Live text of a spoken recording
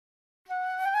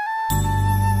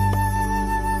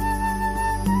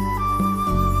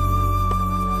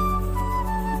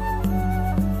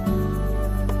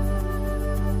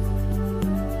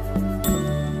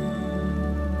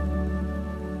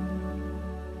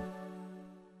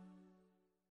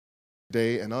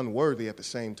day and unworthy at the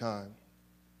same time.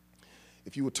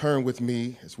 If you will turn with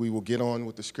me as we will get on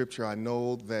with the scripture, I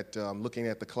know that I'm looking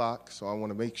at the clock, so I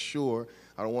want to make sure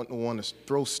I don't want no one to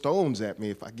throw stones at me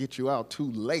if I get you out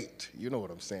too late. You know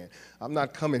what I'm saying? I'm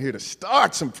not coming here to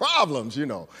start some problems, you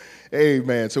know.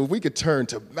 Amen. So if we could turn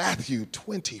to Matthew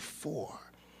 24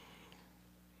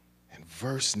 and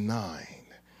verse 9.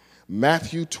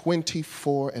 Matthew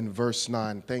 24 and verse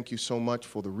 9. Thank you so much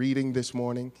for the reading this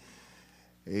morning.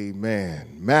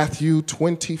 Amen. Matthew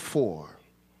 24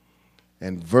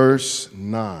 and verse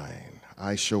 9.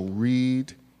 I shall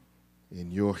read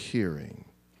in your hearing.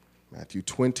 Matthew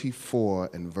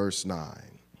 24 and verse 9.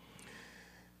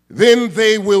 Then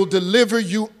they will deliver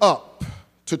you up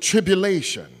to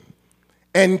tribulation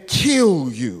and kill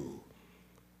you,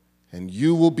 and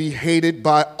you will be hated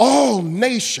by all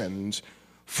nations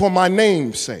for my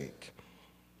name's sake.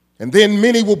 And then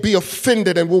many will be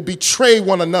offended and will betray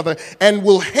one another and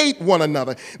will hate one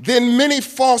another. Then many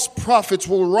false prophets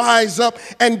will rise up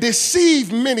and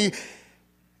deceive many,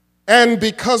 and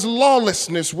because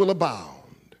lawlessness will abound,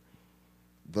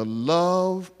 the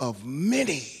love of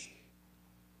many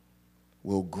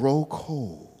will grow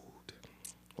cold.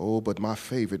 Oh, but my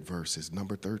favorite verse is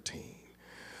number 13.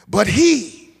 But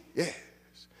he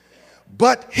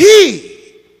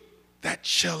that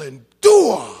shall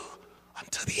endure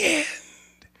unto the end,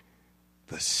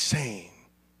 the same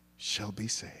shall be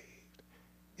saved.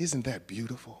 Isn't that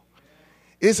beautiful?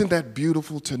 Isn't that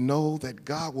beautiful to know that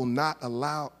God will not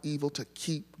allow evil to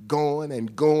keep going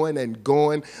and going and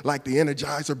going like the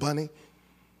Energizer Bunny?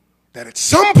 That at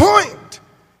some point,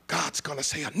 God's going to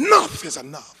say enough is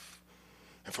enough.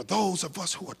 And for those of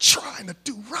us who are trying to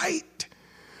do right,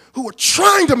 who are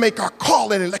trying to make our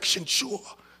call and election sure,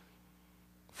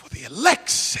 for the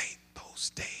elect's sake,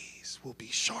 those days will be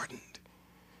shortened.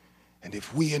 And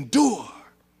if we endure,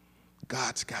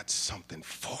 God's got something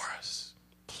for us,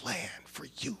 planned for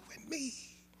you and me.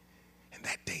 And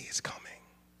that day is coming.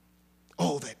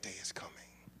 Oh, that day is coming.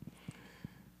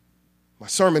 My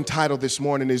sermon title this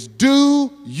morning is,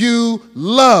 Do You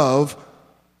Love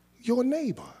Your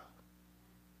Neighbor?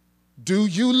 Do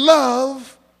you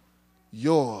love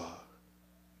your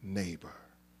neighbor?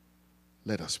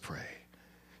 Let us pray.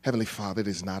 Heavenly Father, it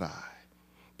is not I,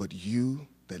 but you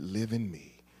that live in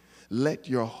me. Let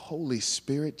your Holy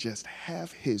Spirit just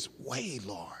have his way,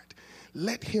 Lord.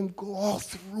 Let him go all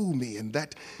through me, and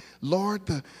that, Lord,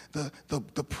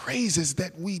 the praises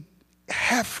that we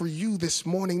have for you this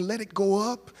morning, let it go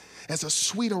up as a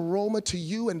sweet aroma to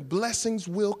you, and blessings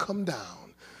will come down.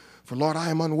 For, Lord, I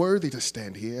am unworthy to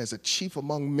stand here as a chief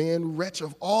among men, wretch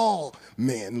of all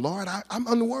men. Lord, I'm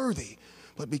unworthy,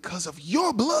 but because of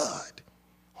your blood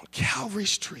on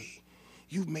Calvary's tree,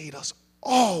 you've made us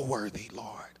all worthy,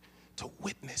 Lord, to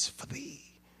witness for thee.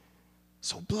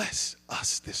 So bless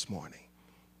us this morning.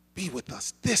 Be with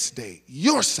us this day,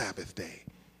 your Sabbath day.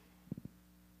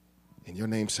 In your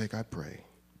name's sake I pray.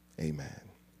 Amen.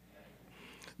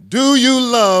 Do you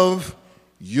love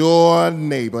your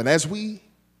neighbor? And as we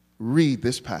read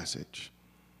this passage,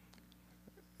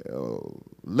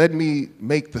 let me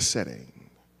make the setting.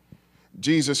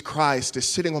 Jesus Christ is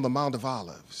sitting on the Mount of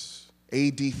Olives,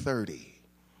 AD 30.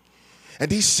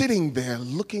 And he's sitting there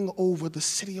looking over the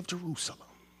city of Jerusalem.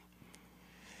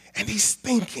 And he's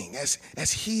thinking,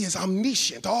 as he is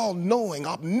omniscient, all-knowing,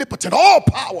 omnipotent,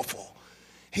 all-powerful.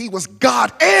 He was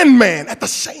God and man at the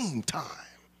same time.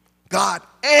 God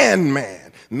and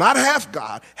man. Not half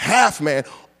God, half man.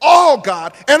 All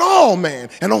God and all man.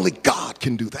 And only God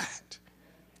can do that.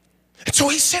 And so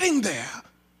he's sitting there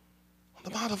on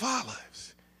the Mount of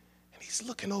Olives. And he's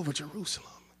looking over Jerusalem.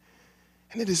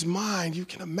 And in his mind, you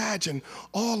can imagine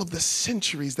all of the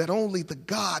centuries that only the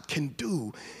God can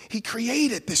do. He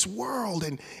created this world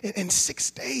in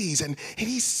 6 days, and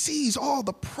he sees all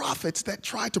the prophets that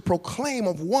tried to proclaim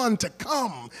of one to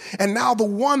come. And now the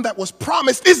one that was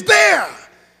promised is there.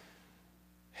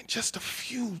 And just a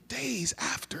few days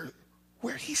after,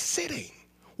 where he's sitting,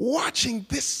 watching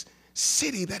this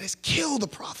city that has killed the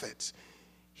prophets,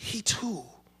 he too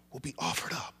will be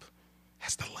offered up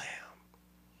as the Lamb.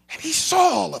 And he saw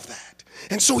all of that.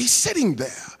 And so he's sitting there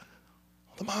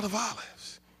on the Mount of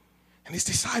Olives. And his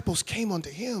disciples came unto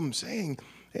him saying,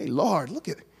 Hey, Lord, look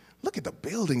at the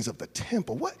buildings of the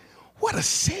temple. What a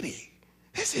city.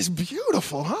 This is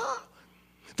beautiful, huh?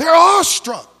 They're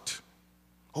awestruck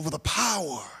over the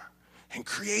power and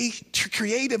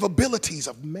creative abilities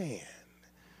of man.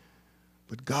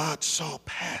 But God saw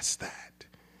past that.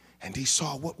 And he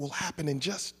saw what will happen in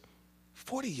just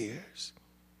 40 years.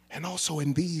 And also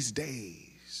in these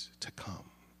days to come.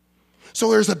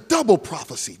 So there's a double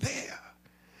prophecy there.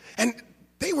 And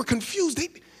they were confused.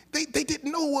 They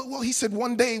didn't know. Well, he said,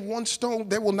 one day, one stone,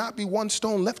 there will not be one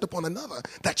stone left upon another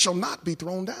that shall not be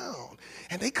thrown down.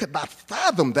 And they could not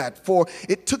fathom that, for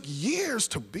it took years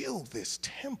to build this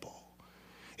temple.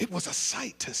 It was a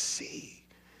sight to see.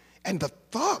 And the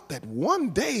thought that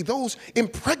one day those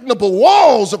impregnable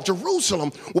walls of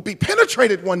Jerusalem would be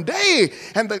penetrated one day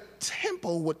and the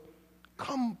temple would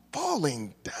come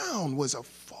falling down was a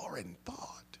foreign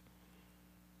thought.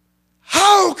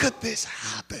 How could this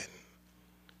happen?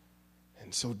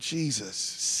 And so Jesus,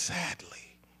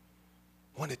 sadly,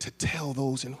 wanted to tell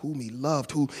those in whom he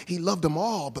loved, who he loved them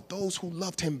all, but those who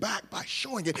loved him back by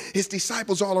showing it, his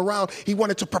disciples all around, he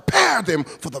wanted to prepare them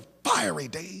for the fiery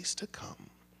days to come.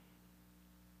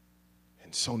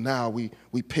 And so now we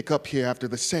pick up here after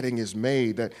the setting is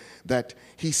made that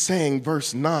he's saying,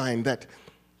 verse 9, that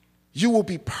you will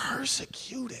be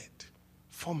persecuted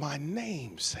for my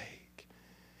name's sake.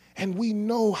 And we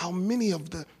know how many of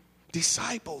the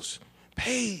disciples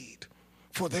paid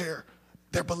for their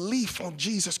belief on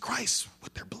Jesus Christ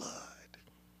with their blood.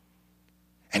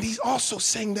 And he's also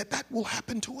saying that that will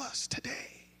happen to us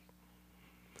today.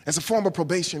 As a former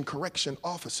probation correction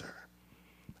officer,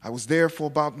 I was there for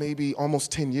about maybe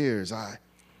almost 10 years.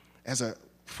 As a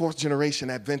fourth generation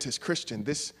Adventist Christian,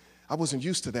 I wasn't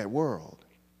used to that world.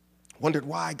 Wondered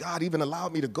why God even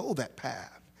allowed me to go that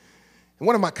path. And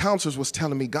one of my counselors was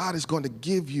telling me, God is going to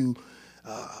give you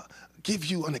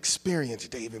an experience,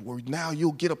 David, where now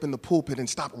you'll get up in the pulpit and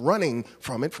stop running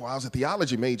from it. For I was a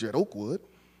theology major at Oakwood,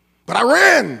 but I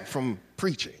ran from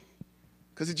preaching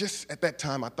because it just, at that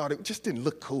time, I thought it just didn't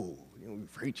look cool,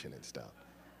 preaching and stuff.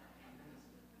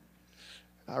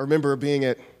 I remember being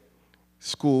at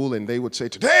school and they would say,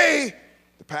 today,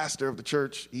 the pastor of the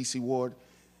church, E.C. Ward,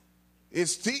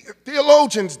 is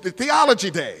theologians, the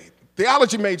theology day,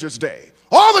 theology majors day.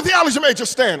 All the theology majors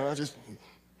stand. And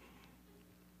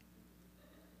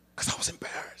because I was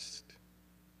embarrassed.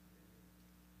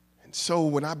 And so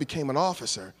when I became an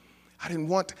officer,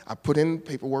 I put in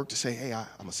paperwork to say, hey,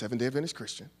 I'm a Seventh-day Adventist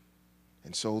Christian.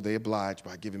 And so they obliged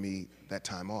by giving me that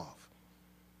time off.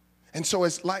 And so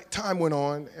as time went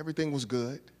on, everything was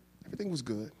good. Everything was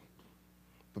good.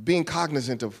 But being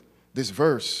cognizant of this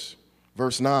verse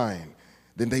 9,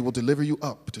 then they will deliver you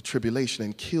up to tribulation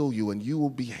and kill you, and you will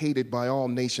be hated by all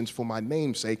nations for my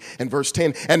name's sake. And verse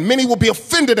 10, and many will be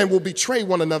offended and will betray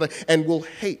one another and will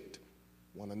hate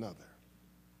one another.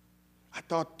 I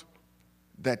thought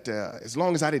that as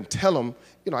long as I didn't tell them,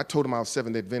 I told them I was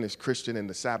Seventh-day Adventist Christian and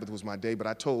the Sabbath was my day, but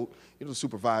I told, the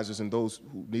supervisors and those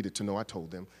who needed to know, I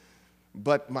told them.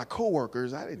 But my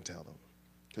coworkers, I didn't tell them.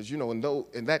 Because,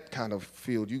 in that kind of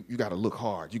field, you got to look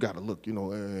hard. You got to look,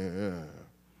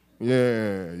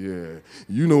 yeah.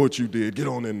 You know what you did. Get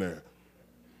on in there.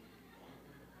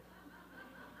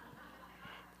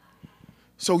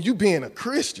 So you being a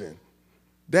Christian,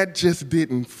 that just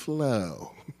didn't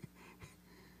flow.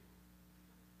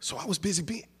 So I was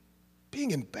busy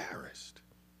being embarrassed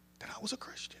that I was a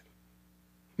Christian.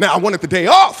 Now, I wanted the day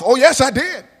off. Oh, yes, I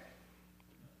did.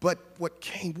 But what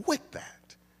came with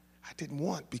that, I didn't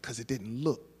want because it didn't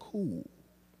look cool.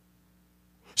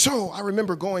 So I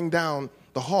remember going down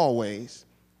the hallways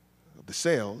of the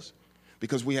cells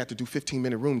because we had to do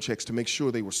 15-minute room checks to make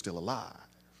sure they were still alive.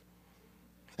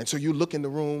 And so you look in the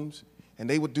rooms, and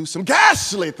they would do some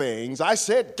ghastly things. I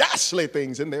said ghastly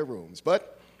things in their rooms,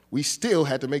 but we still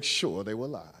had to make sure they were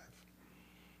alive.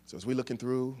 So as we're looking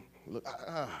through,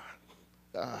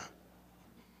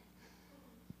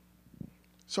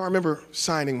 So I remember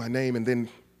signing my name, and then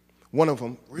one of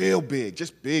them, real big,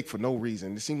 just big for no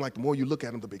reason. It seemed like the more you look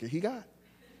at him, the bigger he got.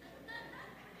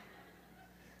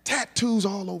 Tattoos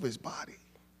all over his body.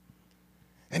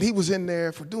 And he was in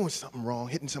there for doing something wrong,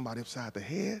 hitting somebody upside the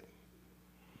head.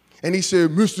 And he said,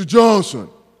 Mr. Johnson.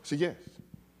 I said, yes.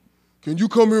 Can you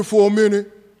come here for a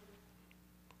minute?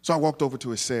 So I walked over to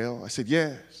his cell. I said,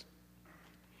 yes.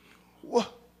 What?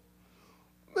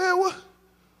 Man,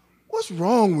 what's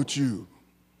wrong with you?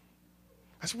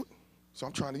 I said, so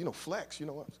I'm trying to, flex,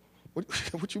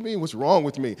 what you mean, what's wrong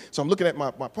with me? So I'm looking at my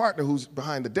partner who's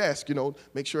behind the desk,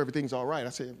 make sure everything's all right. I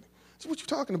said, so what you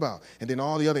talking about? And then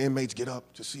all the other inmates get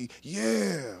up to see,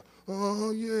 yeah,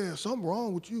 something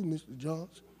wrong with you, Mr.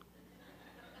 Johnson.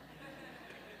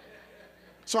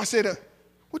 So I said,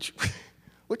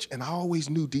 and I always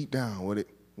knew deep down what it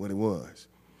was.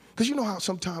 Because you know how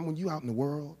sometimes when you out in the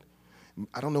world,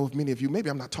 I don't know if many of you, maybe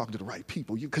I'm not talking to the right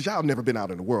people, because y'all have never been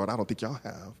out in the world. I don't think y'all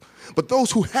have. But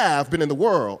those who have been in the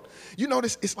world, you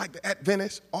notice it's like the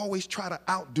Adventists always try to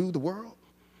outdo the world.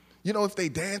 If they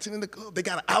dancing in the club, they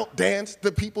got to outdance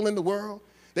the people in the world.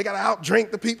 They got to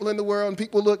outdrink the people in the world, and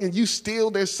people look, and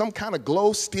there's some kind of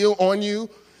glow still on you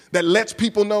that lets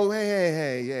people know,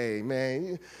 hey,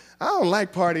 man, I don't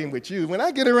like partying with you. When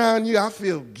I get around you, I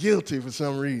feel guilty for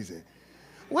some reason.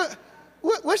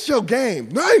 What's your game?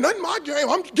 No, ain't nothing my game.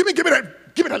 Give me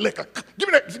that liquor. Give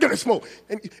me that smoke.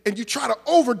 And you try to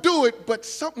overdo it, but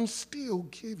something still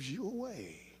gives you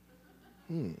away.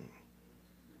 You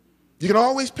can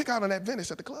always pick out an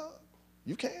Adventist at the club.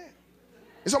 You can.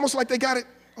 It's almost like they got it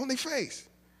on their face.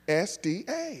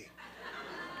 SDA.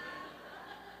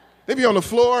 They be on the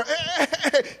floor.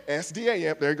 SDA.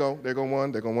 Yep, there you go. There go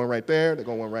one. There go one right there. There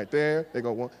go one right there. There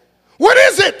go one. What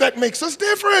is it that makes us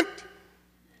different?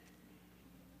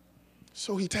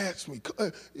 So he tasked me.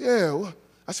 Yeah.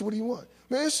 I said, what do you want?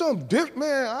 Man, it's something different.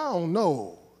 Man, I don't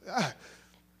know.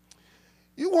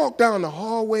 You walk down the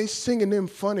hallway singing them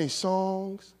funny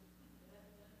songs,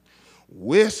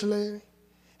 whistling,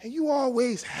 and you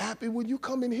always happy when you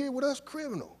come in here with us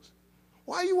criminals.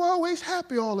 Why are you always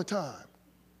happy all the time?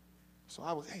 So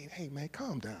I was, hey, man,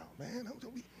 calm down, man.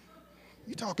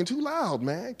 You talking too loud,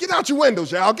 man. Get out your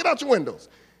windows, y'all. Get out your windows.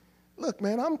 Look,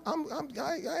 man, I'm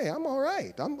all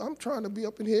right. I'm trying to be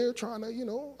up in here, trying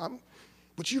to,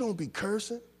 but you don't be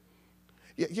cursing.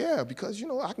 Yeah, because,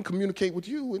 I can communicate with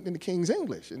you in the King's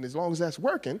English, and as long as that's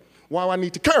working, why do I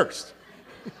need to curse?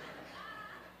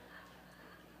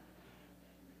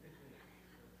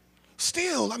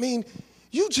 Still,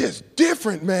 you just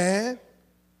different, man.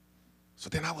 So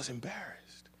then I was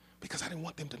embarrassed because I didn't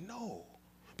want them to know,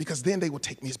 because then they would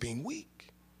take me as being weak.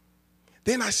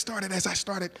 Then they started to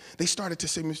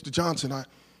say, Mr. Johnson,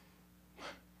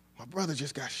 my brother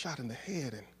just got shot in the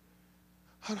head,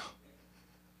 and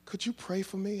could you pray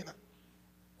for me? And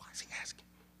why is he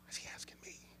asking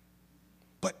me?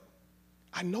 But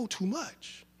I know too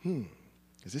much.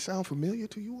 Does this sound familiar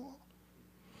to you all?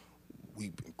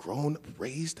 We've been grown up,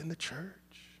 raised in the church,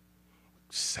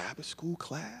 Sabbath school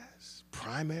class,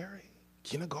 primary,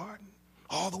 kindergarten,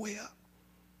 all the way up.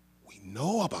 We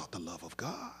know about the love of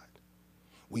God.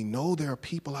 We know there are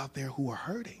people out there who are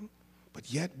hurting,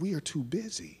 but yet we are too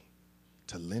busy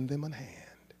to lend them a hand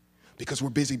because we're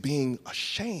busy being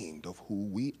ashamed of who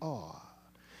we are.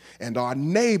 And our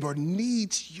neighbor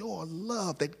needs your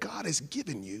love that God has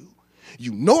given you.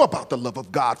 You know about the love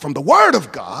of God from the Word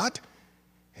of God,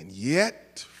 and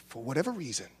yet, for whatever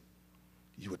reason,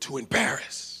 you were too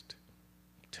embarrassed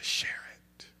to share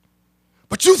it.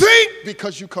 But you think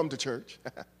because you come to church,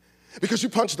 because you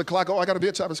punch the clock, I got to be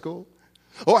at Sabbath school.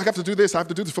 I have to do this. I have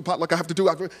to do this for potluck.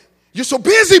 You're so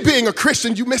busy being a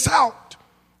Christian, you miss out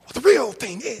what the real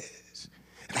thing is.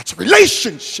 And that's a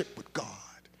relationship with God.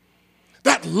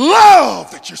 That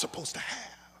love that you're supposed to have.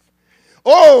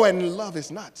 And love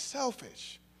is not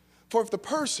selfish. For if the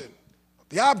person,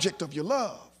 the object of your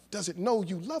love, doesn't know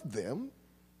you love them,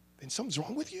 then something's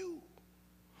wrong with you.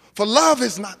 For love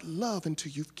is not love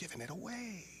until you've given it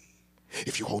away.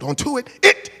 If you hold on to it,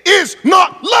 it is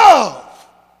not love.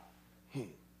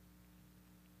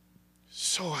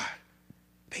 So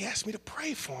they asked me to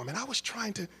pray for him, and I was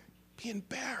trying to be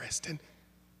embarrassed,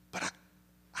 but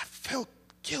I felt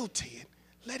guilty in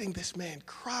letting this man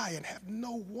cry and have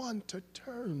no one to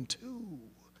turn to.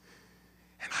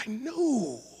 And I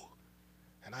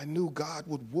knew God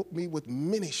would whoop me with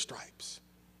many stripes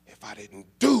if I didn't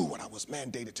do what I was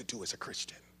mandated to do as a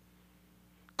Christian.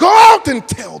 Go out and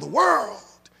tell the world.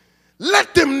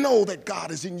 Let them know that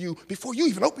God is in you before you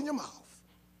even open your mouth.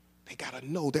 They got to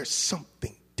know there's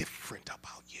something different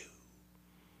about you.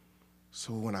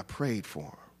 So when I prayed for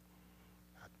him,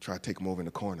 I tried to take him over in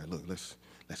the corner. Look, let's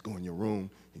go in your room.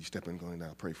 And you step in, going down,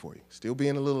 I'll pray for you. Still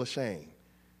being a little ashamed.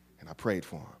 And I prayed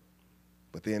for him.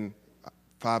 But then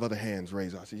 5 other hands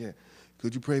raised. I said, yeah,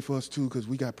 could you pray for us too? Because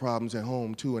we got problems at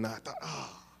home too. And I thought,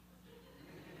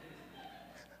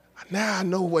 now I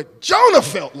know what Jonah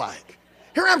felt like.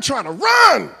 Here I'm trying to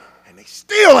run, and they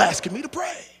still asking me to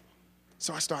pray.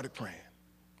 So I started praying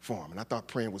for him, and I thought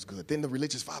praying was good. Then the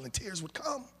religious volunteers would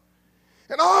come.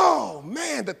 And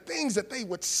man, the things that they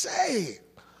would say.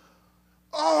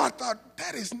 I thought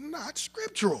that is not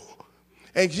scriptural.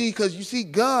 And because you see,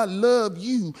 God loved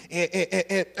you.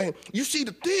 And you see,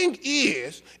 the thing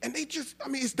is, and they just,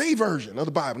 it's their version of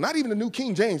the Bible, not even the New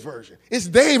King James Version. It's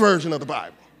their version of the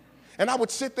Bible. And I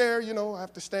would sit there, I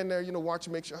have to stand there, watch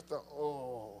and make sure. I thought,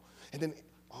 And then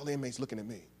all the inmates looking at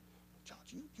me. John,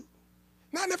 you.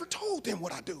 Now, I never told them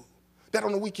what I do. That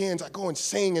on the weekends I go and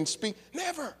sing and speak.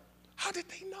 Never. How did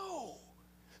they know?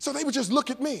 So they would just look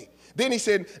at me. Then he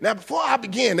said, now before I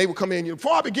begin, they would come in.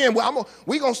 Before I begin,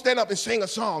 we're going to stand up and sing a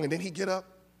song. And then he'd get up.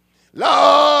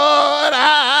 Lord,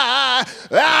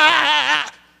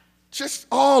 just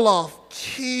all off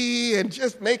key and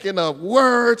just making up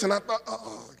words. And I thought,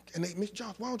 and they, Miss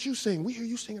Johnson, why don't you sing? We hear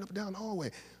you singing up and down the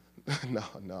hallway. No,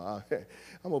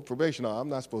 I'm on probation. I'm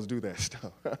not supposed to do that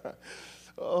stuff.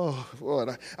 Oh, Lord,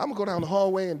 I'm going to go down the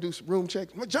hallway and do some room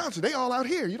checks. Johnson, they all out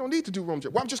here. You don't need to do room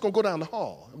checks. Well, I'm just going to go down the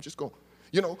hall. I'm just going,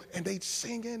 and they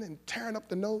singing and tearing up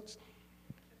the notes.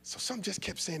 So some just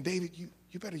kept saying, David,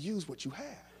 you better use what you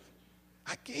have.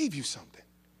 I gave you something,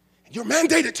 and you're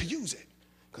mandated to use it.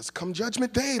 Because come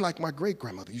judgment day, like my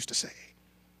great-grandmother used to say,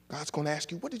 God's going to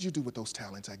ask you, what did you do with those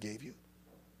talents I gave you?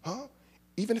 Huh?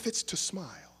 Even if it's to smile.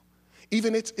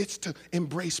 Even it's to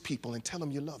embrace people and tell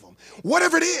them you love them.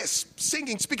 Whatever it is,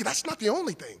 singing, speaking, that's not the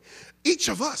only thing. Each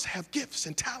of us have gifts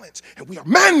and talents, and we are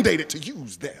mandated to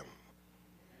use them.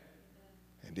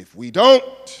 And if we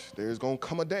don't, there's going to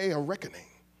come a day of reckoning.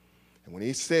 And when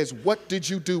he says, what did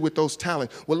you do with those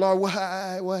talents? Well, Lord,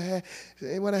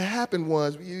 what happened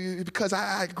was, because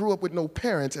I grew up with no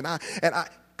parents, and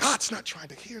God's not trying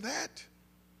to hear that.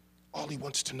 All he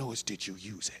wants to know is, did you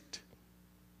use it?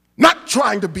 Not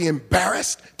trying to be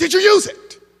embarrassed. Did you use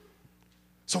it?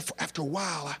 So after a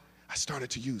while, I started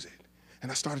to use it. And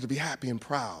I started to be happy and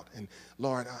proud. And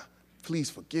Lord, please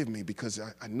forgive me, because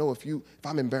I know if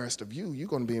I'm embarrassed of you, you're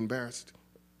going to be embarrassed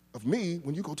of me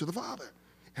when you go to the Father.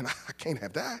 And I can't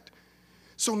have that.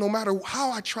 So no matter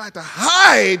how I tried to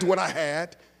hide what I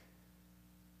had,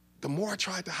 the more I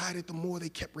tried to hide it, the more they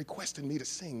kept requesting me to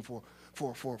sing for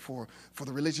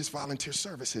the religious volunteer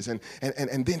services and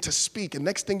then to speak. And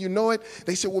next thing you know it,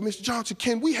 they said, well, Mr. Johnson,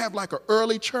 can we have like an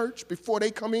early church before they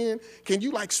come in? Can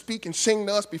you like speak and sing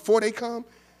to us before they come?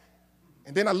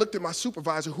 And then I looked at my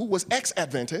supervisor, who was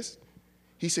ex-Adventist.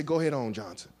 He said, go ahead on,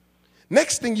 Johnson.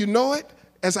 Next thing you know it,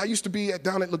 as I used to be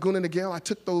down at Laguna Niguel, I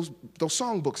took those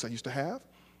song books I used to have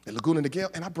at Laguna Niguel,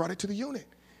 and I brought it to the unit.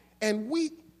 And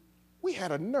we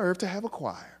had a nerve to have a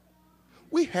choir.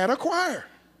 We had a choir.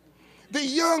 The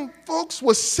young folks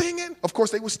were singing. Of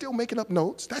course, they were still making up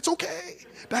notes. That's okay.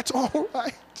 That's all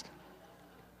right.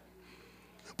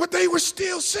 But they were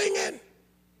still singing.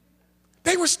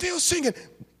 They were still singing.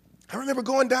 I remember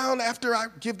going down after I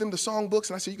give them the song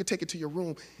books, and I said, you can take it to your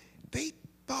room. They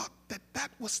thought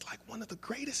that was like one of the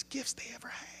greatest gifts they ever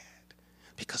had,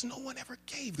 because no one ever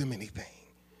gave them anything.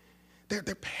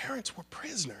 Their parents were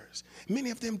prisoners.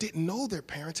 Many of them didn't know their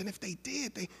parents, and if they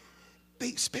did,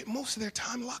 they spent most of their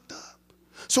time locked up.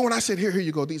 So when I said, here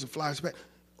you go, these are flyers,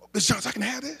 Ms. Johnson, I can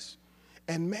have this?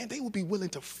 And man, they would be willing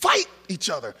to fight each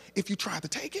other if you tried to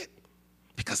take it,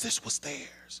 because this was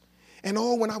theirs. And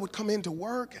when I would come into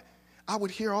work, I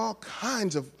would hear all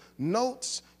kinds of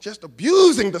notes just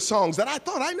abusing the songs that I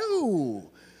thought I knew.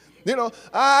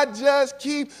 I just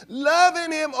keep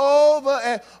loving him over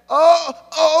and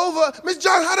over. Miss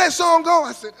Johnson, how that song go?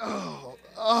 I said,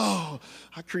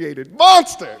 I created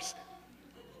monsters.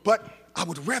 But I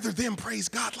would rather them praise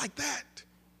God like that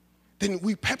than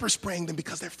we pepper spraying them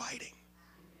because they're fighting.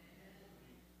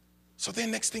 So then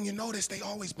next thing you notice, they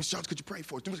always, Miss Johnson, could you pray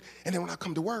for us? And then when I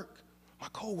come to work, my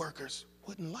coworkers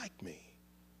wouldn't like me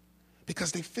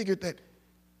because they figured that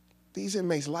these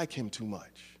inmates like him too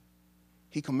much.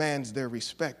 He commands their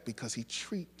respect because he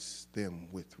treats them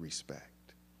with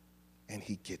respect, and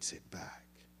he gets it back.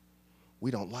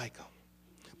 We don't like him.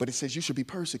 But it says you should be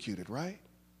persecuted, right?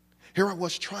 Here I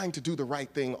was trying to do the right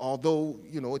thing, although,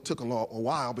 it took a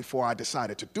while before I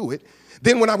decided to do it.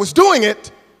 Then when I was doing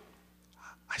it,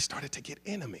 I started to get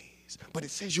enemies. But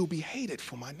it says you'll be hated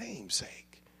for my name's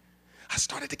sake. I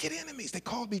started to get enemies. They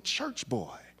called me church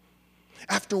boy.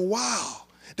 After a while,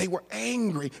 they were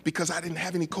angry because I didn't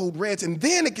have any code reds. And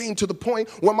then it came to the point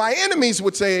where my enemies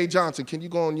would say, hey, Johnson, can you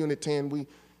go on Unit 10? We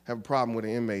have a problem with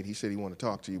an inmate. He said he wanted to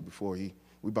talk to you before we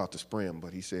about to spray him,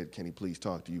 but he said, can he please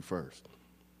talk to you first?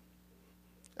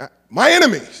 My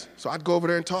enemies. So I'd go over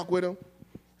there and talk with him.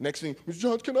 Next thing, Miss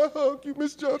Johnson, can I hug you,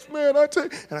 Miss Johnson, man? And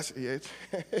I said, yeah,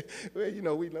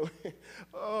 well, we know.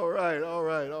 All right,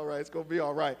 it's going to be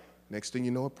all right. Next thing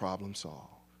you know, a problem solved.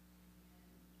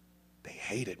 They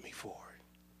hated me for it.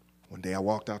 One day I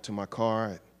walked out to my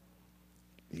car at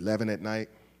 11 at night.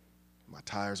 My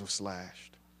tires were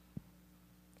slashed.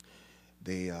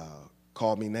 They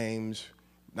called me names,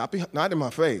 not in my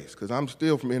face, because I'm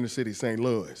still from inner city St.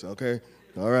 Louis, okay?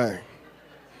 All right.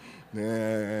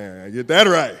 Yeah, get that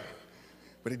right.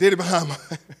 But they did it behind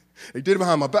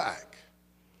my back.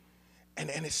 And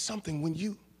it's something when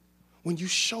you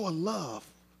show a love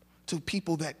to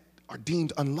people that are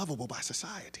deemed unlovable by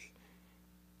society,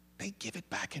 they give it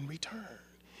back in return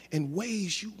in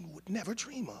ways you would never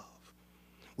dream of.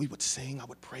 We would sing, I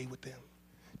would pray with them,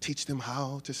 teach them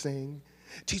how to sing,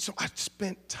 teach them. I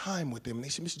spent time with them. And they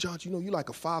said, Mr. Johnson, you're like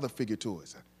a father figure to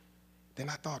us. Then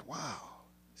I thought, wow,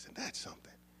 isn't that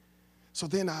something? So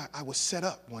then I was set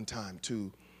up one time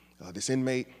to This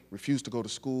inmate refused to go to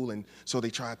school, and so they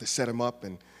tried to set him up,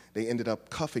 and they ended up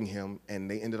cuffing him, and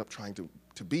they ended up trying to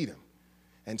beat him.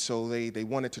 And so they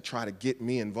wanted to try to get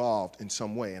me involved in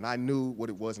some way, and I knew what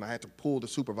it was, and I had to pull the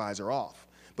supervisor off.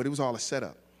 But it was all a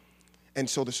setup. And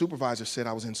so the supervisor said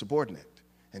I was insubordinate,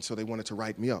 and so they wanted to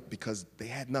write me up because they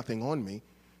had nothing on me,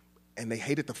 and they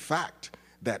hated the fact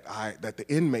that the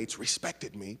inmates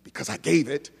respected me because I gave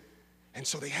it, and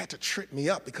so they had to trip me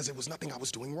up because it was nothing I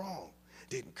was doing wrong.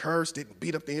 Didn't curse, didn't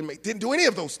beat up the inmate, didn't do any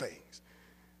of those things.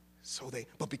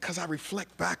 But because I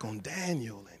reflect back on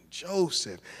Daniel and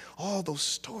Joseph, all those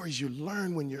stories you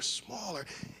learn when you're smaller,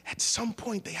 at some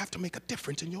point they have to make a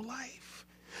difference in your life.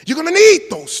 You're going to need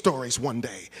those stories one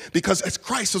day, because as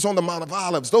Christ was on the Mount of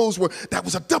Olives, that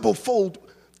was a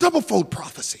double-fold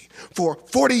prophecy for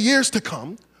 40 years to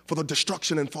come, for the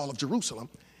destruction and fall of Jerusalem,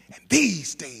 and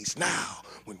these days now,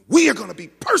 when we are going to be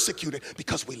persecuted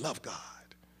because we love God.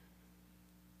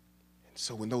 And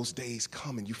so when those days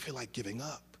come and you feel like giving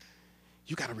up,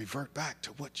 you got to revert back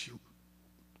to what you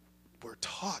were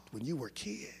taught when you were a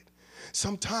kid.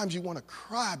 Sometimes you want to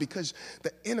cry because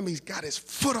the enemy's got his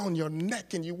foot on your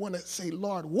neck and you want to say,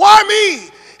 Lord, why me?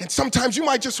 And sometimes you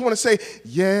might just want to say,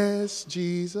 yes,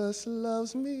 Jesus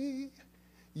loves me.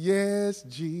 Yes,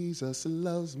 Jesus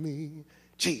loves me.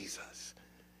 Jesus.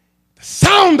 The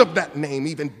sound of that name,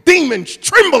 even demons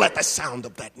tremble at the sound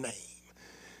of that name.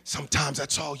 Sometimes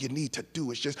that's all you need to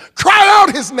do is just cry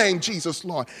out his name, Jesus,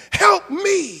 Lord, help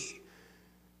me.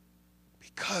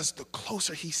 Because the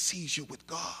closer he sees you with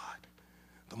God,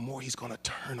 the more he's going to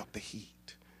turn up the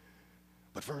heat.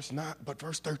 But verse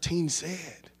 13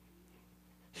 said,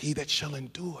 he that shall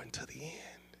endure unto the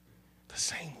end, the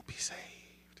same will be saved.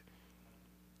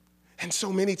 And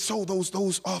so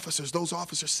those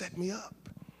officers set me up.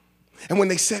 And when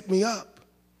they set me up,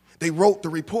 they wrote the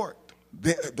report,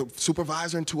 the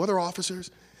supervisor and two other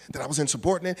officers, that I was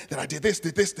insubordinate, that I did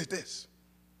this.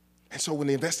 And so when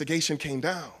the investigation came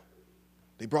down,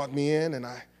 they brought me in, and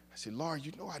I said, Lord,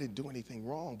 you know I didn't do anything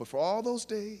wrong. But for all those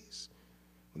days,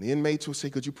 when the inmates would say,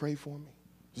 could you pray for me?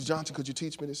 Mr. Johnson, could you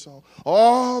teach me this song?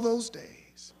 All those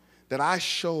days that I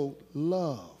showed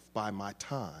love by my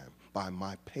time, by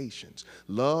my patience.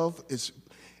 Love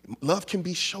can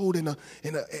be showed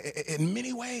in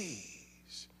many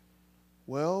ways.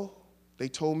 Well, they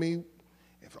told me,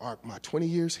 my 20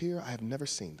 years here, I have never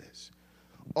seen this.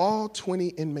 All 20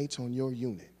 inmates on your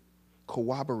unit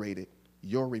corroborated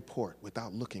your report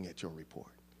without looking at your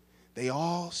report. They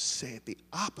all said the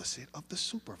opposite of the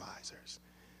supervisors.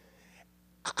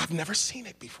 I've never seen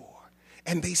it before.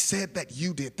 And they said that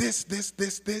you did this,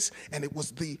 and it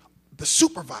was the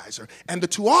supervisor and the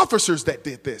two officers that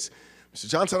did this. Mr.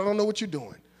 Johnson, I don't know what you're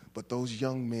doing, but those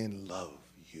young men love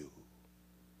you.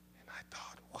 And I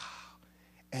thought, wow.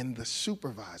 And the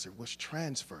supervisor was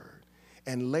transferred,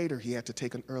 and later he had to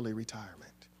take an early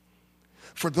retirement.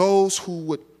 For those who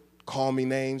would call me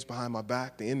names behind my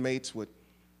back, the inmates would,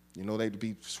 they'd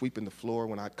be sweeping the floor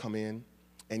when I'd come in.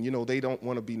 And, they don't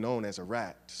want to be known as a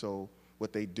rat. So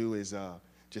what they do is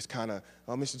just kind of,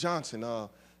 Mr. Johnson,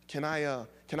 can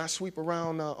I sweep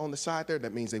around on the side there?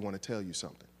 That means they want to tell you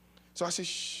something. So I said,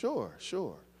 sure.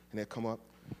 And they'll come up,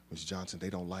 Mr. Johnson, they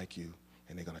don't like you,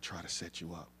 and they're going to try to set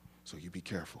you up. So you be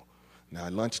careful. Now,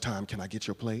 at lunchtime, can I get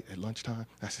your plate at lunchtime?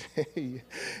 I said,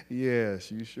 yes,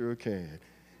 you sure can.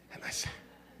 And I said,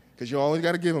 because you always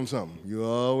got to give them something. You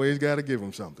always got to give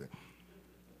them something.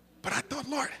 But I thought,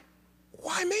 Lord,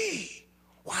 why me?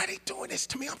 Why are they doing this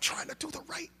to me? I'm trying to do the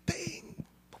right thing.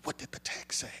 But what did the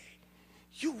text say?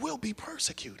 You will be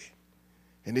persecuted.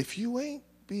 And if you ain't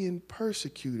being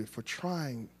persecuted for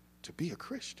trying to be a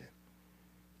Christian,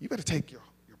 you better take your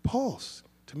pulse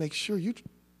to make sure you're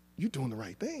doing the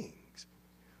right things.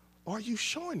 Are you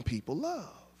showing people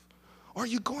love? Are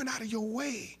you going out of your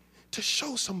way to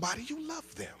show somebody you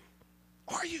love them?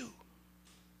 Are you?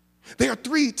 There are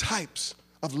 3 types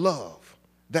of love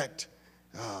that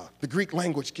the Greek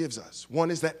language gives us.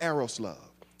 One is that eros love.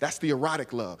 That's the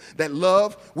erotic love. That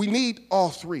love, we need all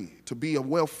 3 to be a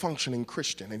well-functioning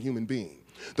Christian and human being.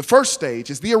 The first stage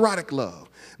is the erotic love.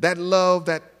 That love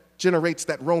that generates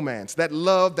that romance. That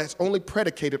love that's only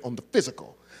predicated on the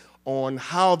physical, on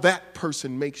how that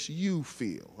person makes you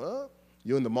feel. Huh?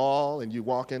 You're in the mall and you're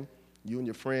walking, you and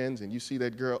your friends, and you see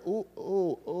that girl.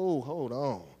 Oh, hold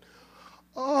on.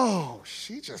 Oh,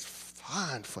 she just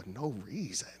fine for no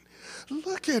reason.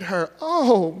 Look at her.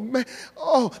 Oh, man.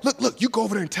 Oh, look, you go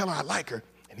over there and tell her I like her.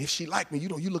 And if she like me,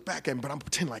 you look back at me, but I'm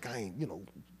pretending like I ain't,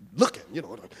 looking,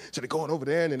 So they're going over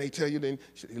there, and then they tell you, then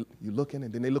you're looking,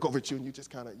 and then they look over at you, and you just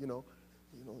kind of,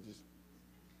 just.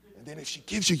 And then if she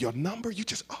gives you your number, you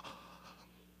just,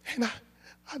 and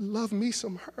I love me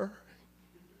some her.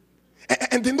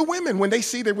 And then the women, when they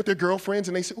see they're with their girlfriends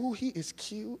and they say, oh, he is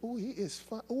cute. Oh, he is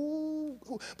fun.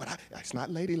 Oh, but it's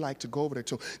not ladylike to go over there.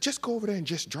 So just go over there and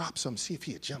just drop some. See if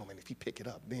he's a gentleman. If he pick it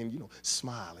up, then,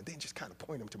 smile and then just kind of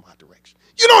point him to my direction.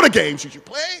 You know the games you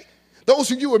play. Those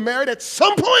of you who are married at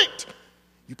some point,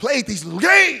 you played these little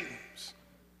games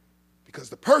because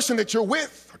the person that you're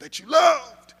with or that you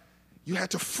loved, you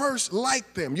had to first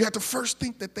like them. You had to first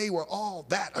think that they were all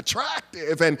that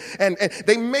attractive, and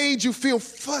they made you feel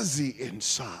fuzzy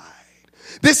inside.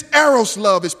 This eros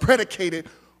love is predicated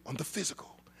on the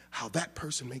physical, how that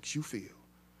person makes you feel.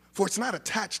 For it's not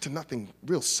attached to nothing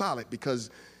real solid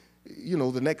because,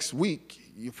 the next week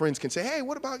your friends can say, hey,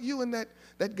 what about you and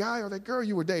that guy or that girl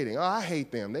you were dating? Oh, I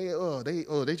hate them.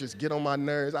 They just get on my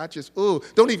nerves.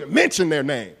 Don't even mention their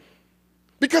name.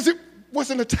 Because it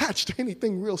wasn't attached to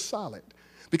anything real solid,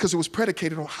 because it was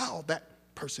predicated on how that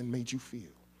person made you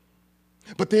feel.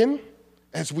 But then,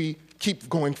 as we keep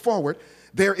going forward,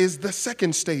 there is the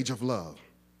second stage of love,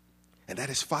 and that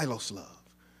is philos love.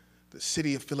 The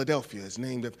city of Philadelphia is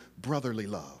named of brotherly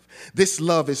love. This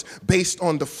love is based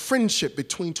on the friendship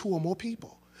between two or more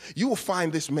people. You will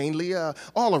find this mainly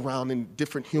all around in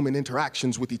different human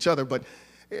interactions with each other, but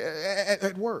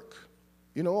at work.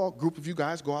 A group of you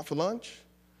guys go out for lunch,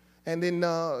 and then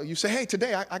you say, hey,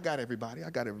 today I got everybody.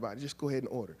 Just go ahead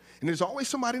and order. And there's always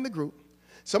somebody in the group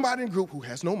who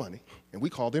has no money, and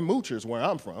we call them moochers where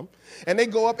I'm from, and they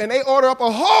go up and they order up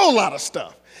a whole lot of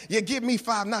stuff. You give me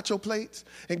 5 nacho plates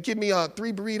and give me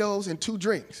 3 burritos and 2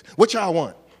 drinks. What y'all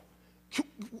want?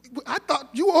 I thought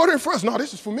you ordered for us. No,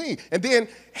 this is for me. And then,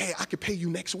 hey, I could pay you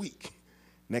next week.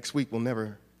 Next week will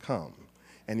never come.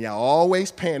 And y'all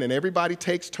always paying, and everybody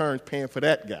takes turns paying for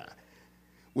that guy.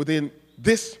 Well, then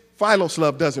this philos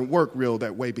love doesn't work real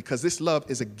that way, because this love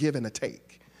is a give and a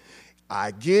take.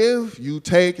 I give, you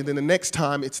take, and then the next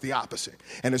time it's the opposite.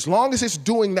 And as long as it's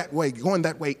going that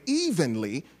way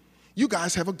evenly, you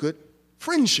guys have a good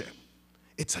friendship.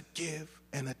 It's a give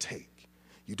and a take.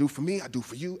 You do for me, I do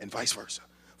for you, and vice versa.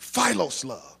 Philos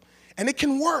love. And it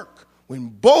can work when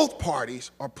both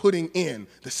parties are putting in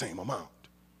the same amount.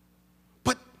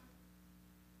 But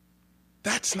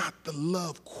that's not the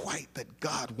love quite that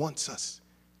God wants us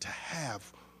to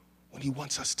have when he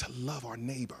wants us to love our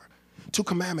neighbor. 2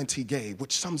 commandments he gave,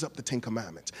 which sums up the 10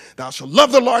 commandments. Thou shalt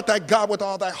love the Lord thy God with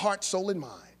all thy heart, soul, and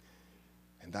mind.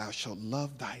 And thou shalt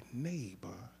love thy neighbor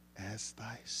as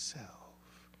thyself.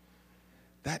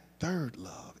 That third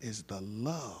love is the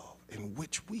love in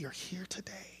which we are here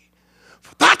today.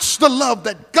 For that's the love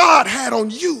that God had on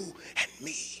you and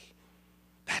me.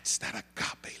 That's that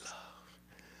agape love.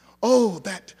 Oh,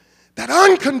 that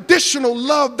unconditional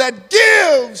love that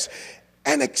gives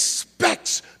and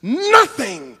expects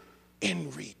nothing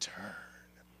in return.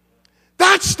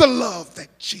 That's the love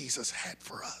that Jesus had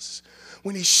for us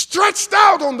when he stretched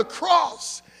out on the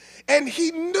cross and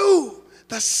he knew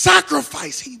the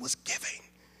sacrifice he was giving,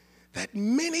 that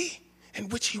many in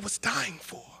which he was dying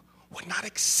for would not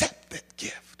accept that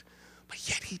gift, but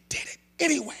yet he did it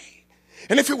anyway.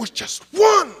 And if it was just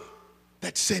one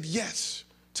that said yes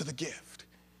to the gift,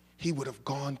 he would have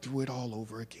gone through it all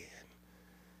over again.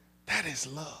 That is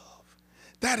love.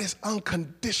 That is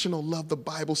unconditional love. The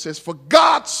Bible says, for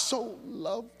God so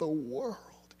loved the world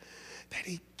that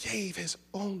he gave his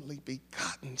only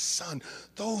begotten son.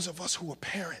 Those of us who are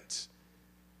parents,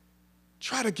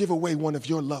 try to give away one of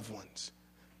your loved ones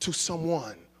to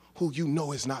someone who you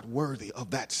know is not worthy of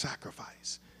that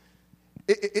sacrifice.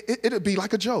 It'll be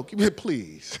like a joke.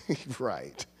 Please,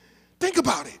 right. Think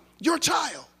about it. Your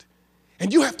child.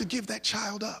 And you have to give that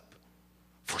child up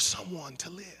for someone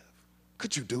to live.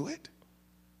 Could you do it?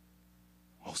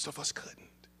 Most of us couldn't.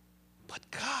 But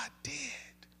God did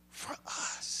for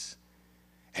us.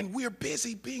 And we're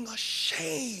busy being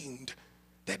ashamed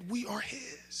that we are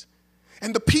his.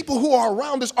 And the people who are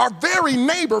around us, our very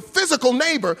neighbor, physical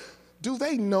neighbor, do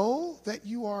they know that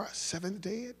you are a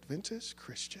Seventh-day Adventist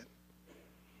Christian?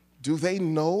 Do they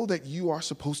know that you are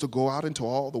supposed to go out into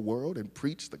all the world and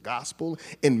preach the gospel?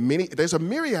 There's a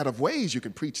myriad of ways you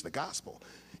can preach the gospel.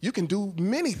 You can do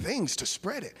many things to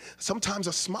spread it. Sometimes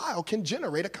a smile can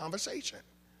generate a conversation.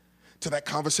 To that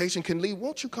conversation can lead,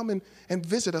 won't you come in and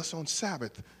visit us on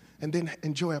Sabbath and then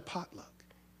enjoy a potluck?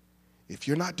 If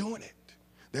you're not doing it,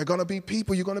 there are going to be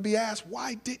people, you're going to be asked,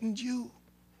 why didn't you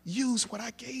use what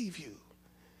I gave you?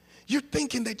 You're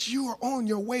thinking that you are on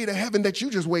your way to heaven, that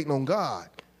you're just waiting on God.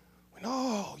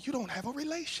 No, you don't have a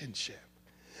relationship.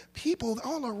 People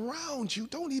all around you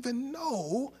don't even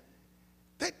know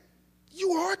that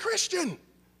you are a Christian.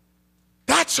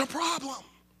 That's a problem.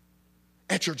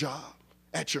 At your job,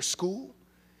 at your school,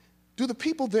 do the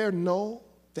people there know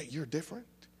that you're different?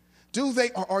 Do they,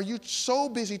 or are you so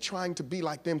busy trying to be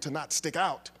like them to not stick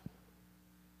out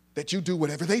that you do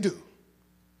whatever they do?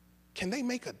 Do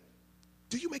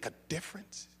you make a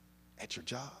difference at your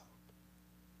job,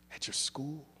 at your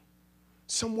school,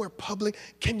 somewhere public?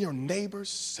 Can your neighbors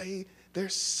say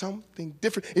there's something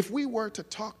different? If we were to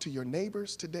talk to your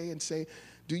neighbors today and say,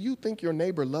 do you think your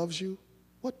neighbor loves you?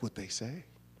 What would they say?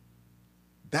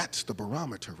 That's the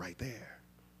barometer right there.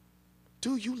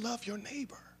 Do you love your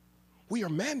neighbor? We are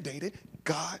mandated.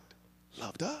 God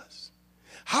loved us.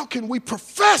 How can we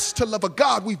profess to love a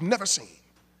God we've never seen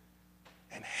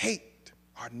and hate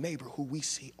our neighbor who we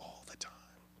see all the time?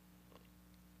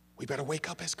 We better wake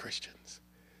up as Christians.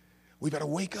 We better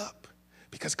wake up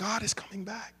because God is coming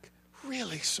back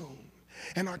really soon.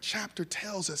 And our chapter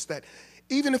tells us that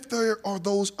even if there are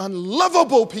those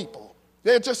unlovable people,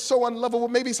 they're just so unlovable.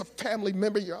 Maybe it's a family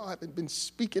member you haven't been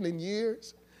speaking in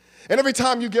years. And every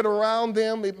time you get around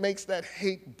them, it makes that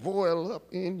hate boil up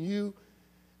in you.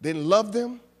 Then love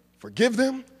them, forgive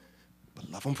them, but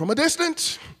love them from a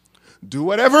distance. Do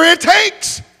whatever it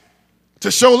takes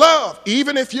to show love,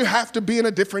 even if you have to be in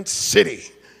a different city.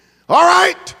 All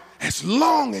right? As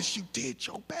long as you did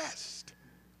your best.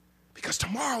 Because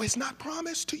tomorrow is not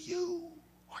promised to you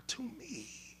or to me.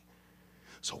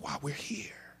 So while we're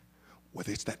here,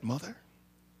 whether it's that mother,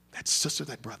 that sister,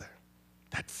 that brother,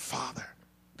 that father,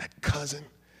 that cousin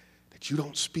that you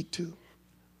don't speak to,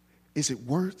 is it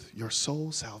worth your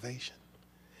soul's salvation?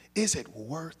 Is it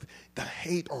worth the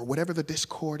hate or whatever the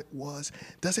discord was?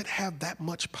 Does it have that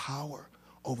much power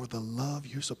over the love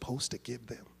you're supposed to give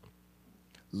them?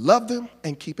 Love them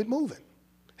and keep it moving.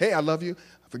 Hey, I love you.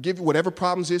 I forgive you. Whatever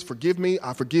problems is, forgive me.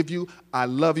 I forgive you. I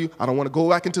love you. I don't want to go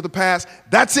back into the past.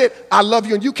 That's it. I love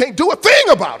you, and you can't do a thing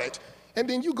about it. And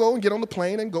then you go and get on the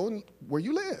plane and go where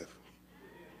you live.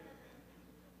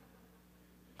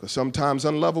 Because sometimes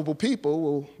unlovable people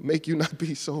will make you not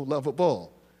be so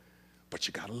lovable. But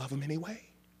you got to love them anyway.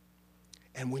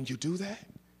 And when you do that,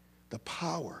 the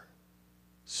power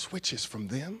switches from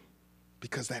them,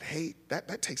 because that hate,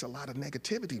 that takes a lot of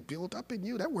negativity built up in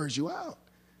you. That wears you out.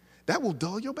 That will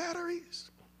dull your batteries.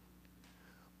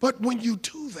 But when you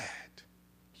do that,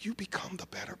 you become the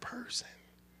better person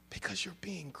because you're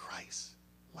being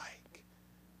Christ-like.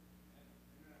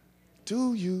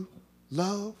 Do you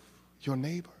love your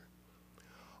neighbor?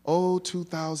 Oh,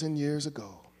 2,000 years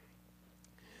ago,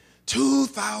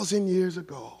 2,000 years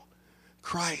ago,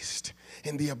 Christ,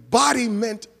 in the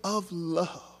embodiment of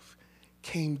love,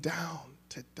 came down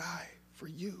to die for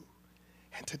you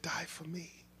and to die for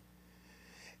me.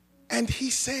 And he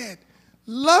said,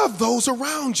 love those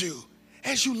around you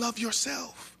as you love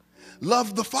yourself.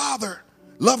 Love the Father.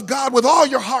 Love God with all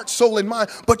your heart, soul, and mind.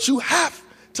 But you have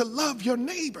to love your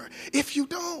neighbor. If you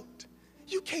don't,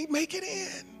 you can't make it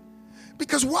in.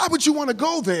 Because why would you want to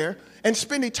go there and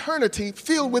spend eternity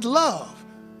filled with love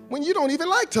when you don't even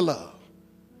like to love?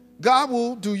 God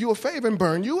will do you a favor and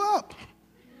burn you up.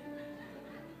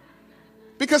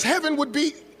 Because heaven would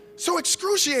be so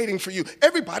excruciating for you.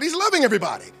 Everybody's loving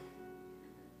everybody.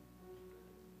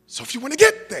 So if you want to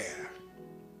get there,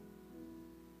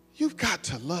 you've got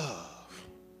to love.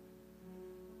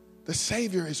 The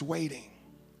Savior is waiting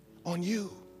on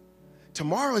you.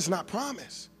 Tomorrow is not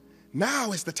promised.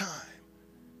 Now is the time.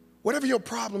 Whatever your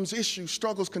problems, issues,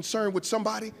 struggles, concern with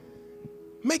somebody,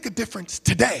 make a difference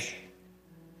today,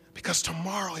 because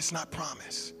tomorrow is not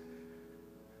promised.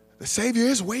 The Savior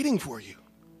is waiting for you,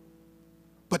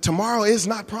 but tomorrow is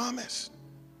not promised.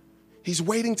 He's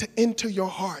waiting to enter your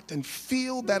heart and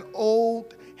feel that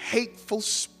old hateful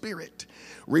spirit.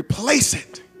 Replace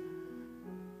it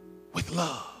with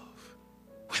love.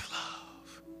 With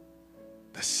love.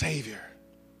 The Savior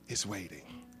is waiting.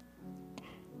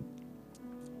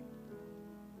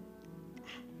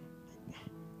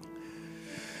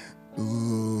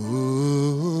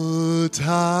 Ooh,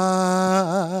 time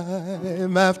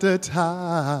after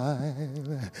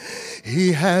time,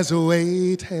 he has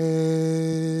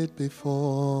waited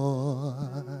before,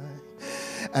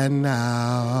 and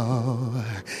now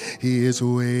he is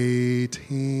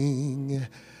waiting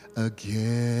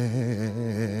again.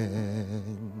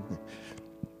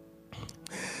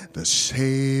 The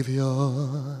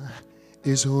Savior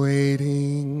is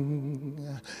waiting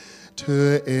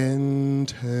to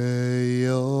enter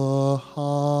your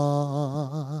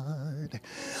heart.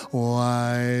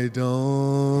 Why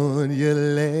don't you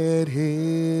let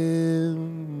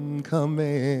him come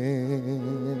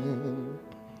in?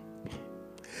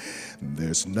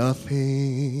 There's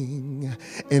nothing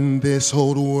in this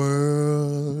old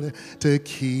world to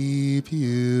keep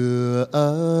you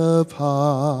apart.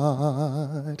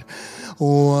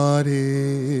 What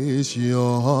is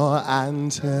your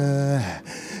answer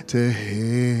to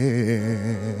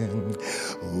him?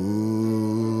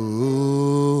 Ooh,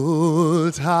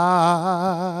 time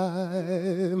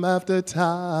after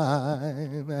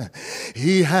time,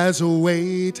 he has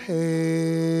waited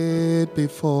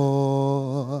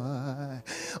before.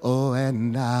 Oh,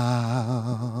 and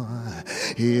now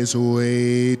he is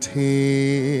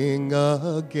waiting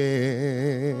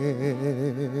again,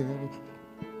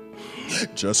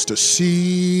 just to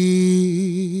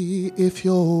see if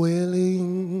you're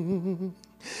willing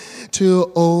to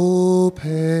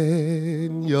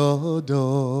open your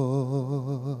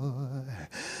door.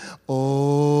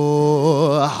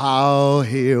 Oh, how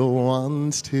he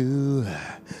wants to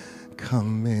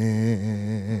come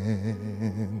in.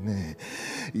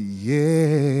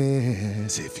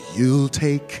 Yes, if you'll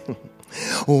take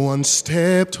one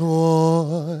step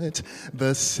toward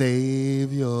the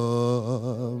Savior,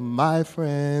 my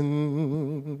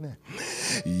friend,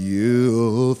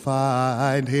 you'll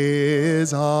find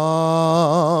his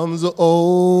arms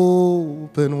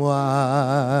open wide.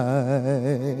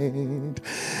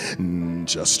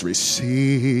 Just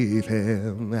receive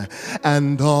him,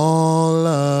 and all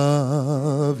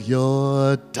of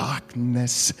your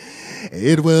darkness,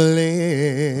 it will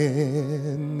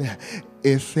end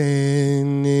if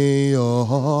in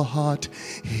your heart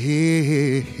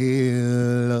he'll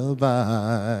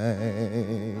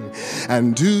abide.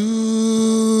 And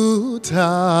do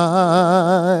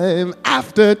time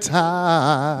after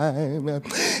time,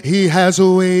 he has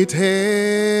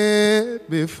waited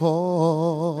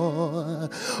before.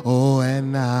 Oh,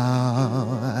 and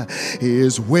now he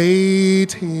is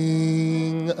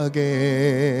waiting again,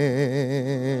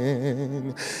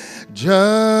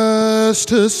 just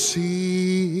to see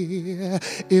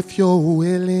if you're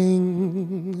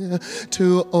willing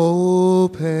to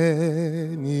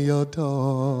open your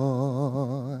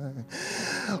door.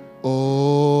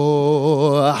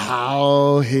 Oh,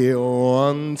 how he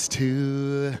wants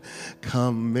to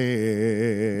come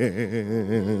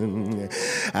in,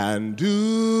 and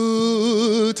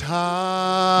do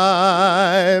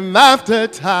time after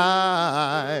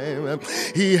time,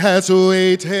 he has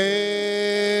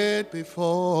waited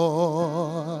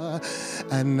before,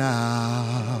 and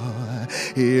now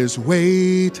he is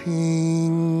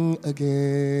waiting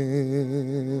again,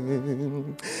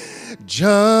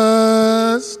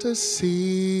 just to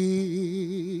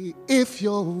see if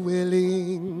you're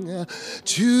willing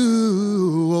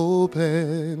to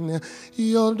open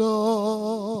your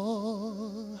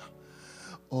door.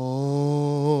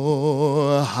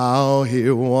 Oh, how he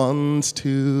wants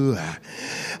to.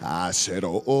 I said,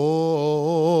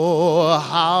 oh,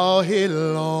 how he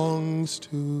longs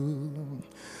to.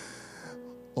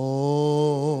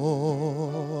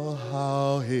 Oh,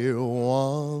 how he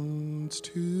wants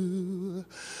to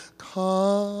come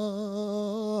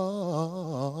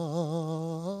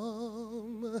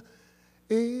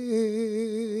in.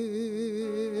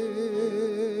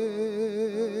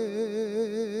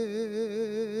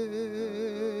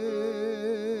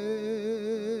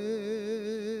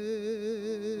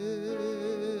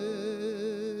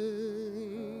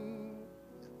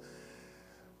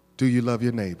 Do you love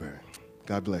your neighbor?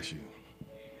 God bless you.